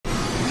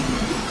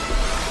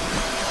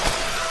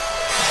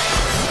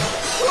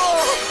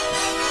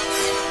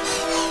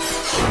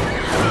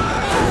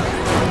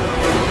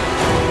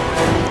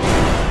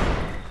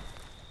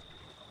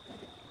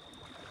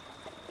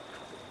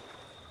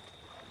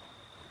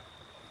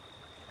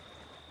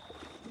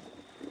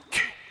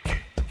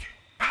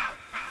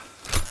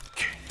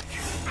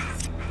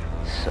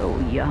So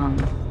young.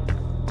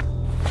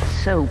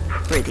 So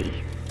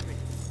pretty.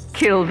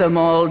 Kill them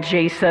all,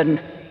 Jason.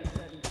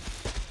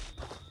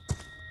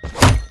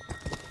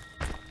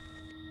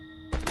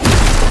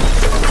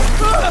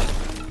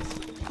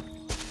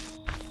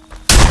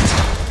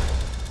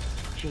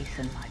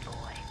 Jason, my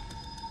boy,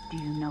 do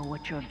you know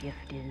what your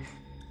gift is?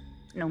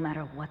 No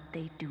matter what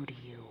they do to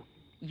you,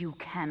 you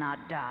cannot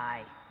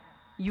die.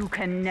 You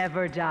can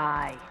never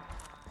die.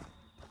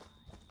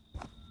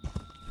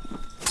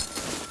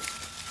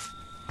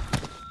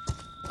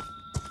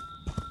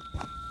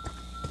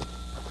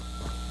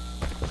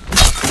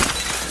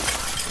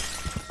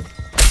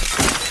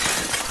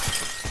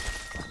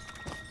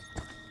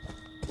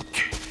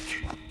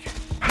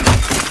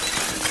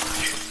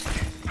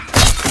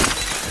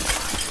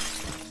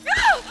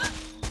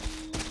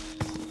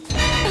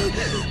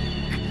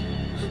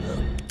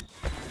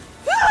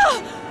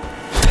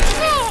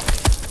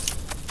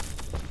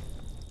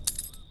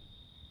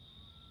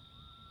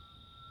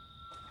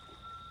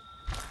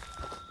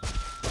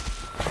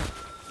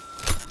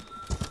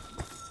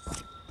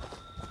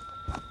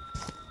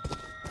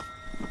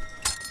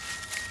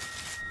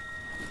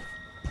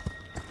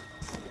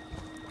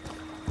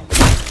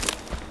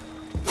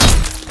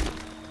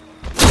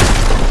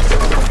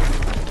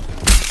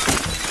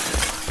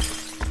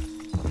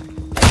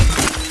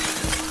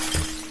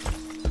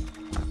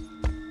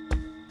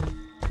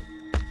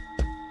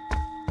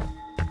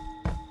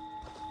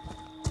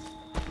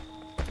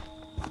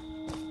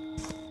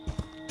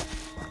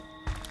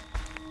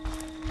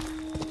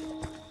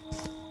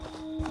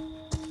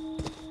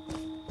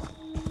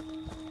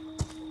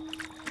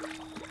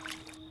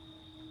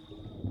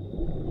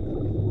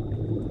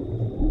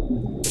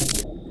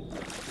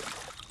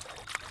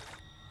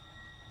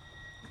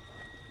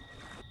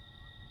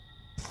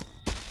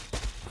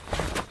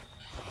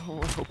 Oh,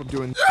 I hope I'm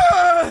doing...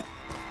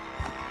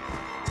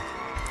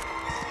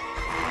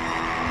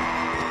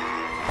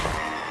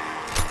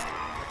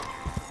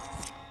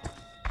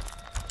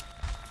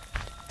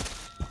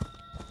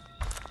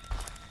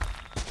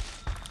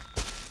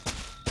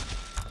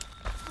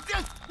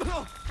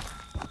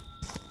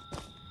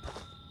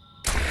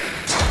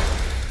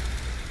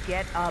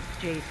 Get up,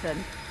 Jason.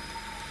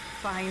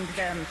 Find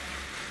them.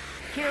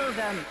 Kill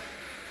them.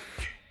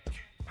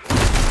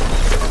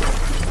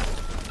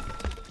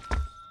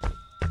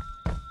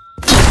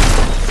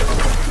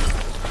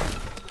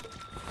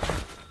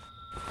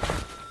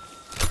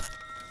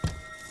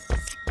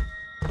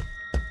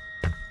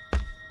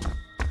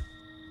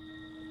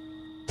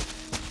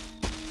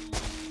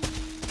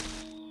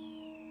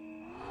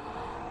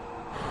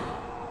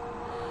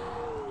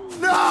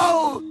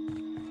 No!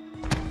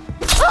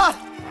 Ah!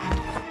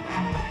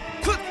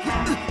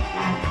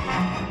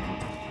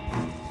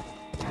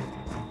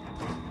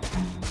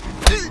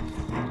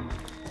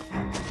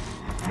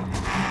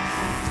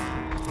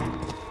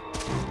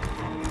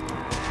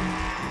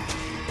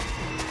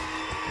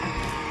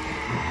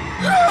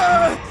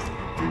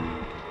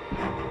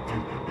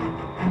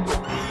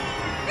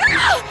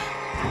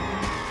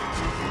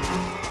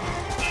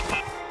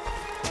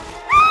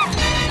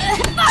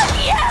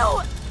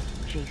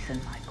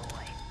 Jason, my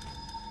boy,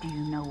 do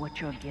you know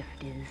what your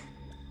gift is?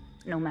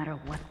 No matter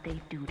what they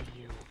do to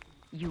you,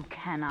 you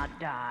cannot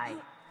die.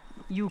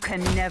 You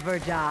can never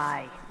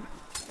die.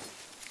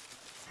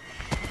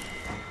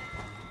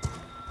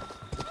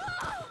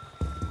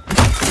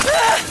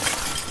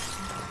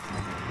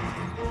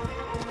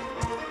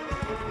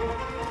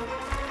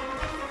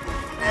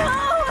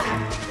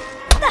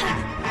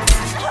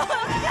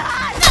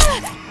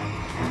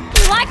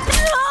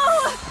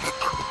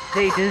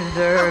 They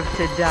deserve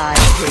to die,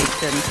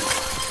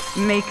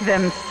 Jason. Make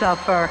them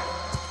suffer.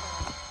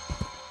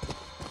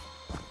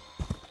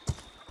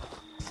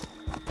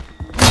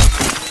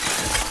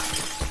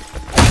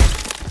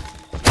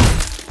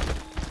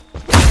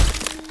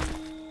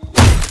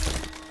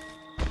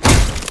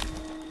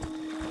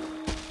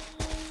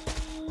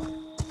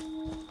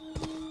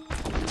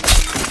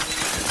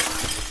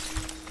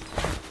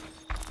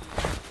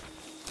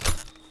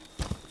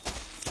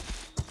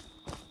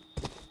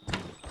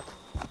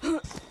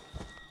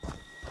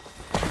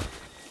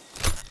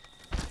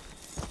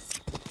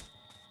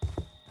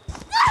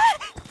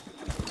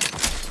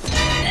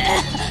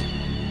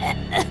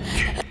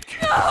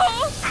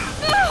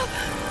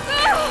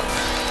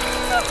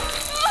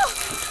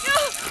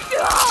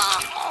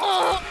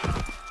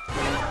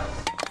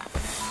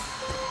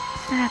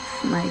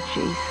 That's my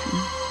Jason.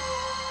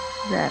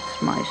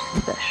 That's my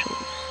special,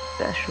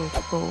 special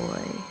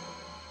boy.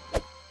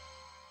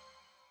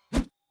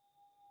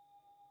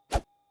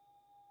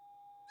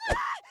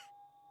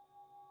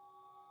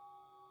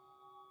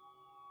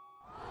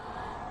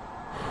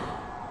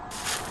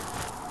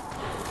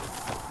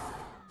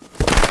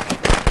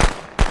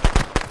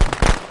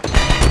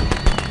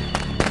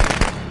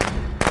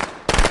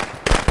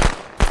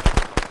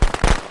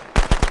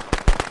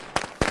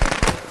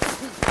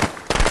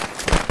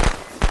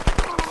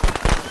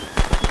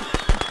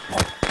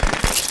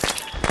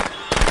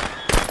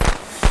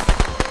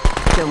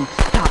 Don't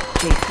stop,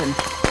 Jason.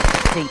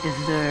 They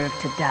deserve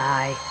to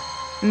die.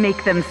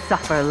 Make them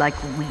suffer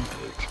like we did.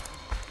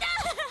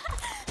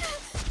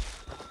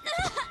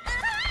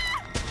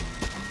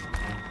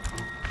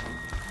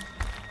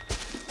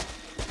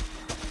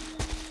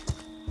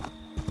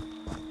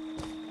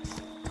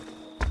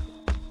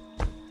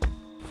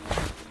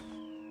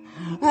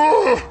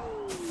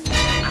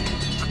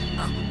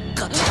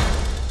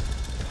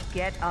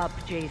 Get up,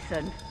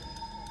 Jason.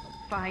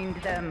 Find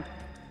them.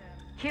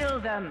 Kill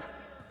them.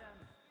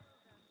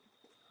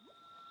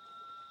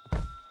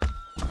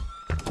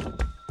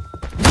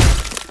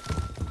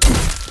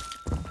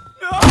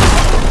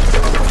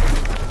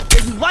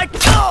 Like,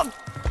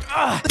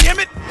 damn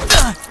it!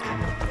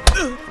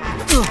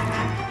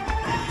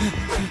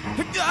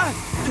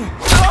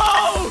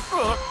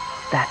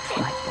 That's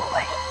my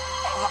boy.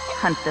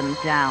 Hunt them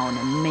down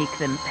and make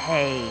them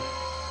pay.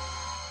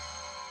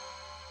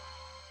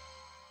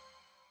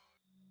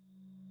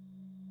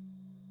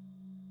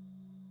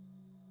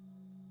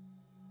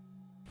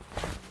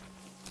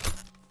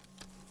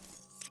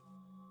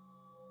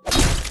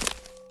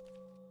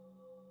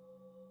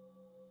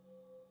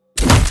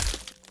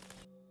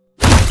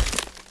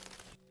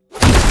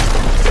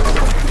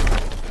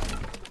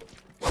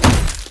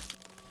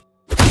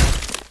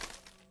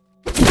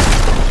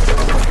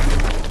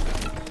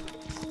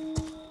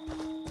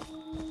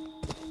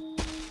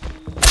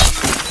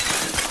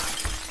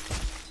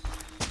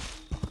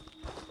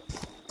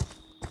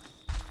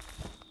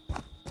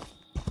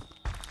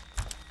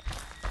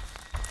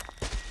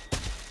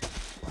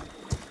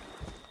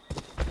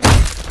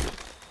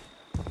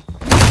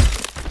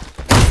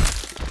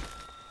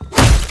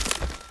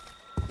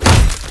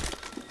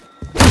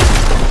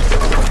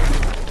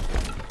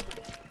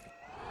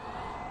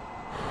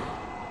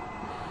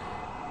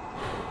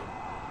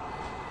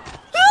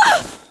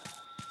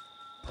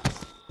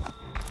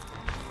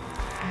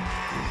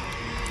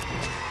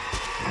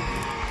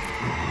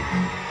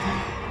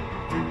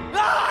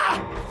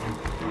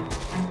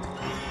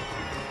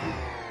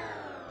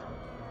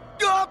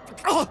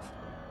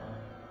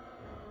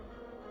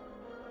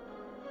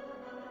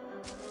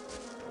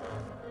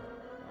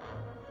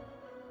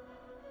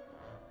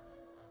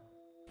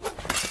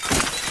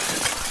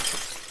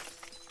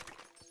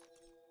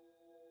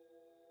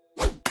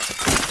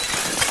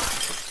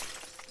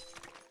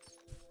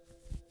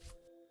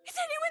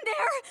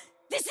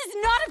 This is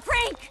not a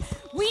prank!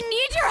 We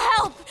need your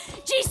help!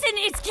 Jason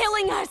is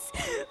killing us!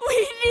 We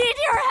need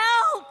your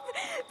help!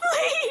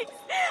 Please,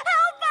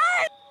 help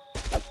us!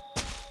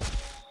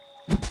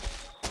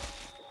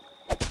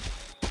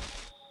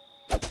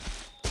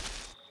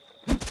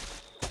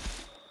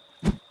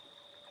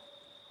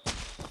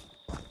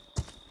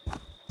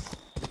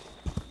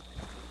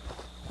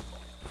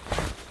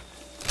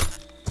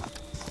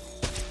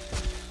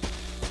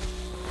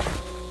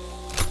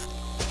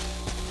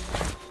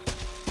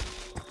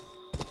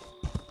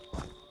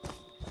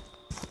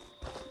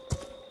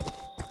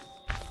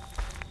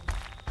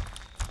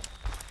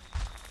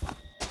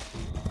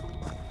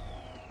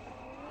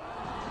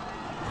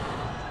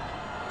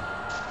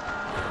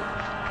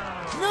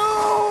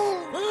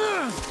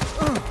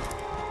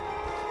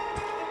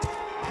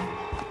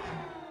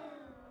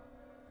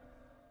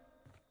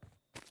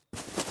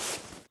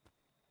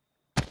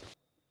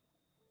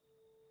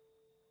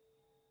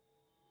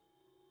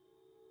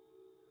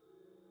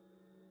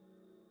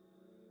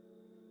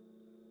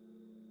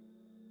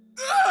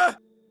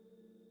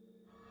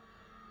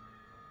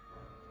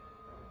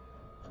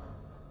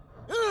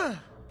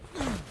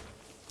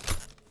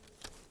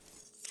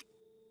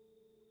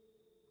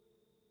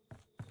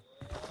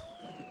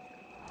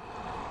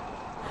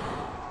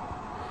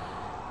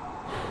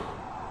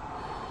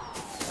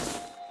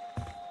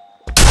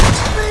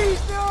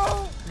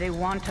 They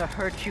want to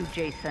hurt you,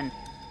 Jason.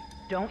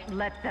 Don't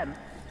let them.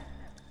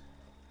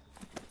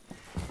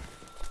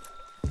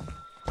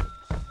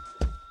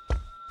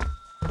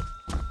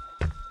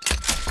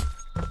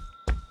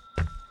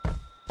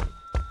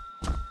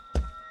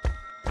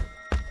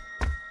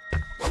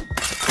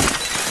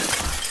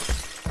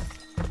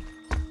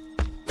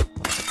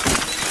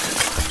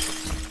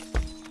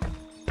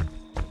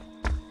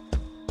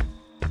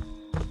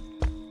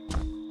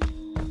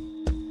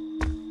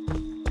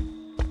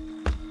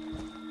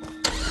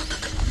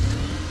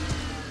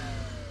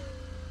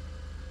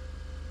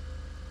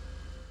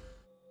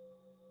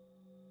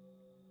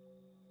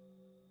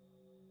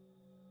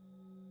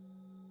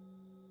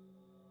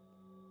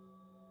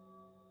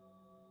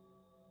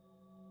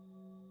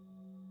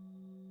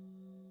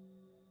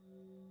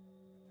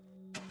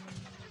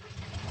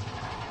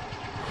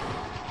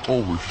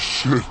 Holy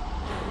shit.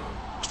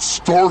 It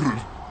started.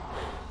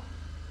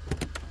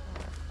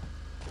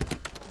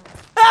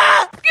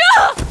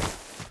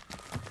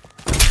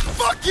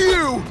 Fuck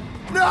you!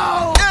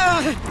 No!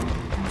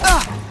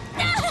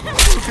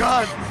 Oh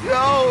God,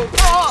 no!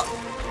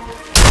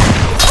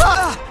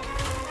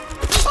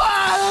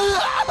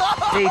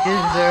 They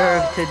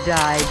deserve to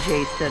die,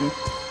 Jason.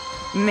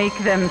 Make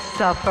them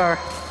suffer.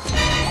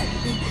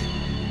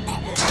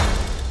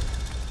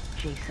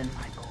 Jason,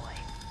 my boy,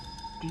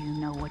 do you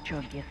know what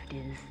your gift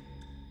is?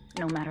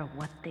 No matter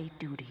what they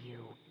do to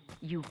you,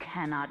 you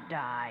cannot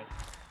die.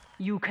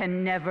 You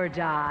can never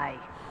die.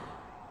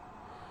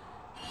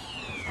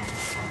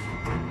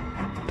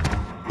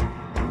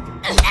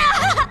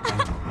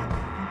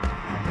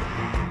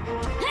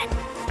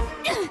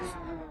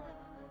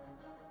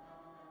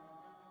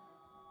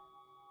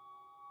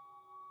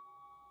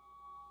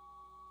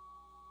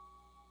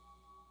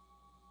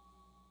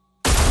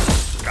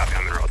 Copy,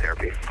 I'm in neural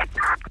therapy.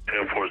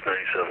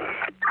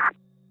 10-4-97.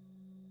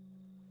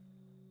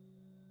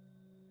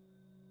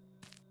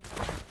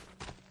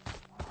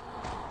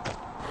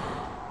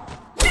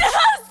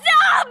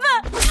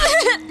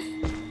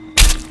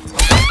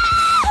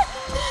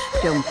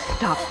 Don't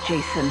stop,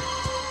 Jason.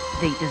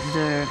 They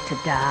deserve to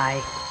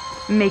die.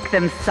 Make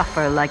them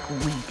suffer like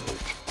we did.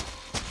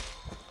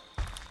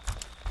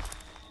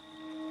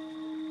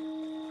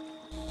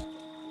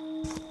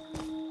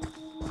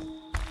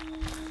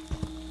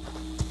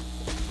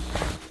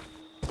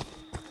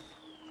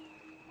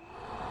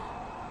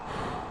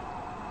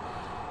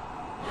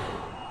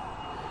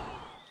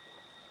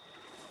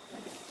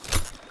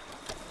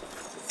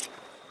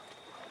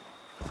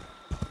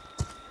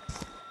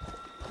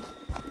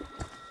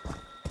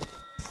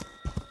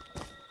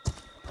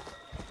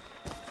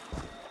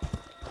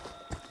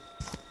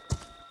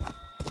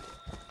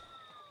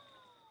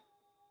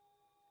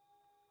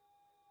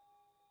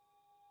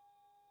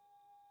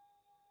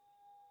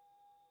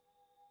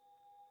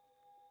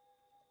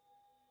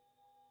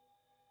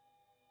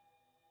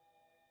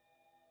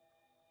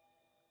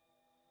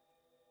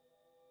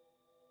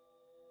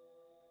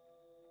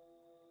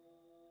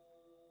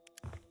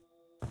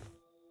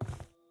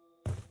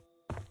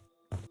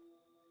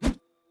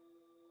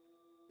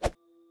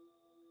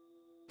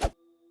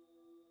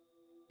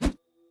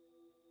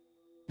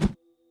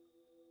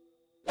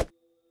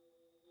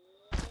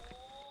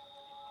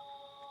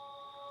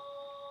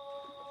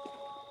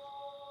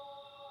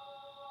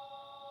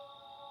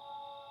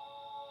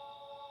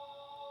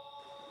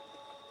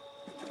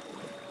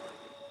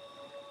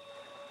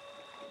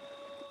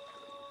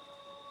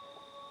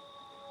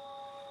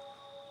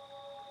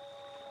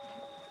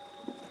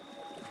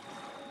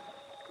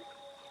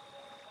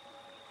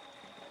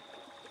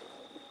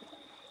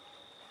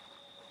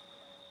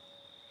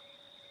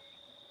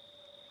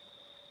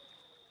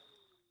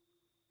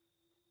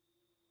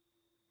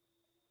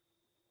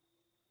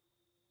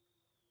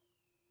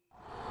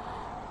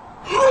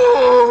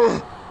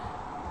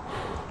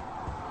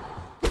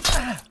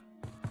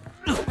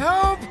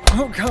 Help!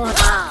 Oh God!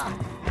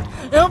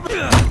 Help!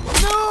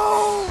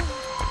 No!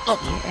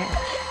 Yes.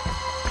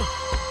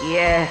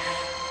 Yes.